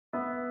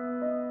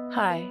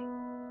Hi,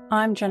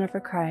 I'm Jennifer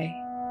Cray.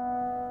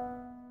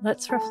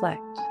 Let's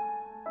reflect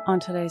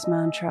on today's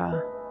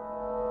mantra.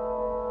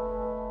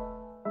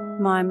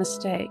 My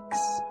mistakes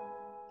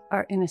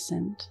are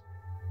innocent.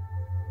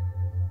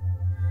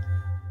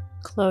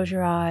 Close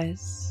your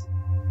eyes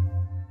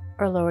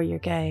or lower your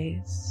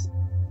gaze.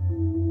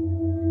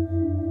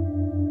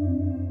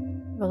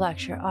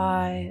 Relax your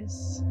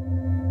eyes.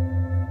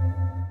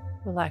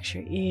 Relax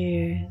your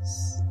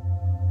ears.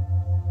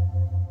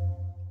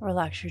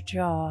 Relax your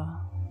jaw.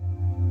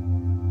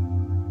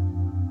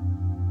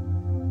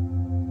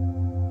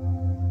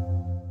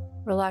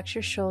 Relax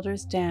your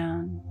shoulders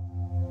down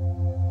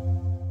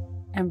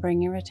and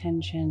bring your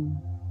attention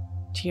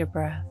to your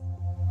breath.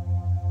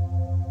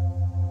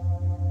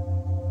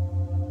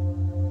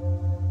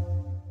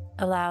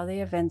 Allow the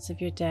events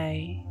of your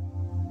day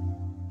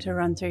to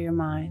run through your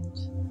mind,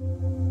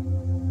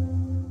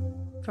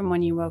 from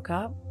when you woke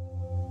up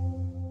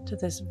to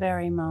this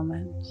very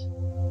moment,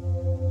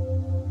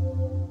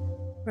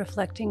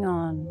 reflecting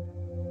on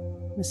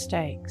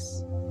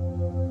mistakes.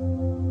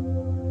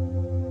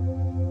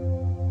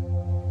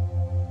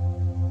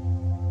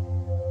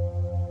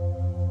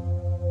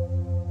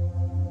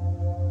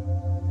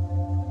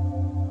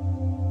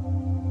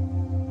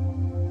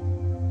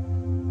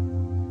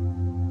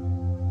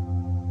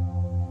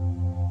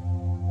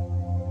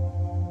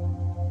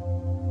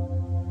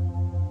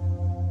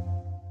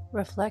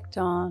 Reflect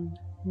on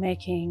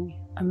making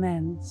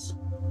amends.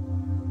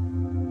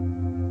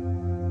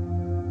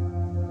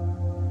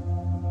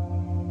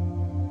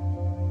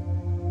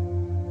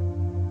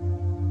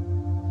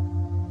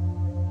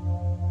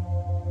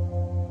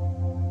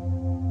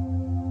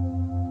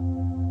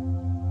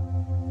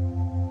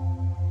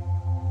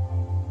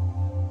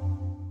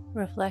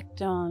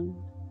 Reflect on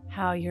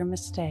how your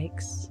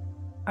mistakes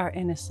are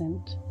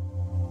innocent.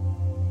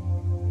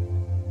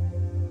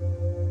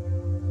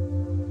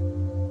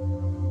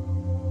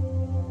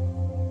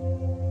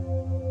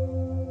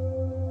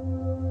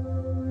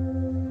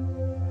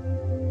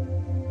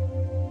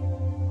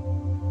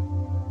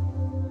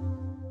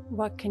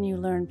 What can you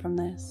learn from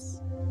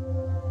this?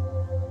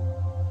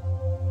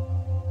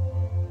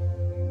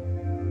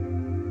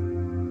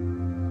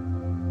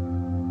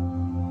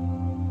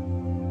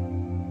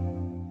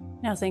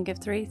 Now think of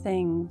 3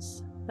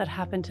 things that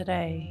happened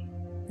today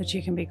that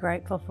you can be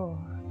grateful for.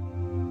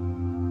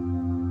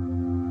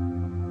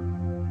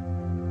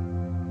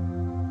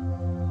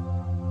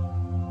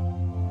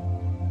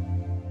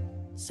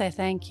 Say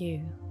thank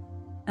you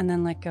and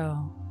then let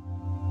go.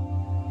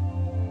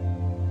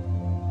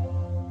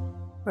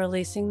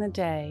 Releasing the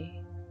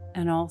day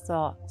and all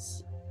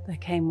thoughts that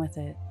came with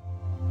it.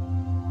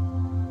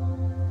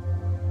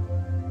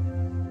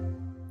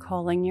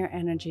 Calling your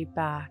energy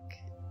back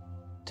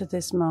to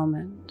this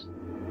moment.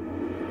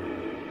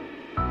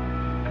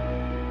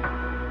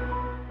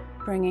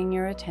 Bringing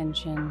your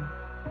attention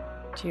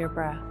to your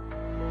breath.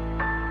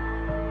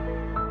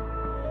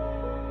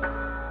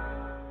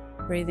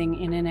 Breathing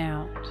in and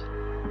out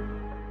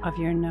of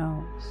your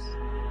nose.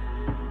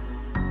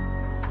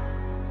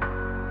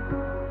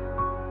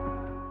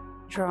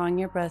 Drawing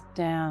your breath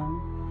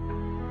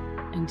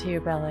down into your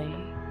belly,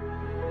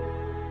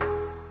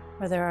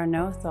 where there are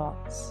no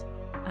thoughts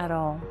at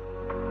all.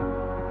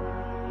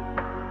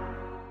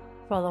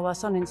 Follow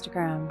us on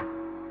Instagram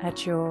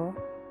at Your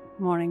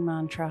Morning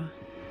Mantra.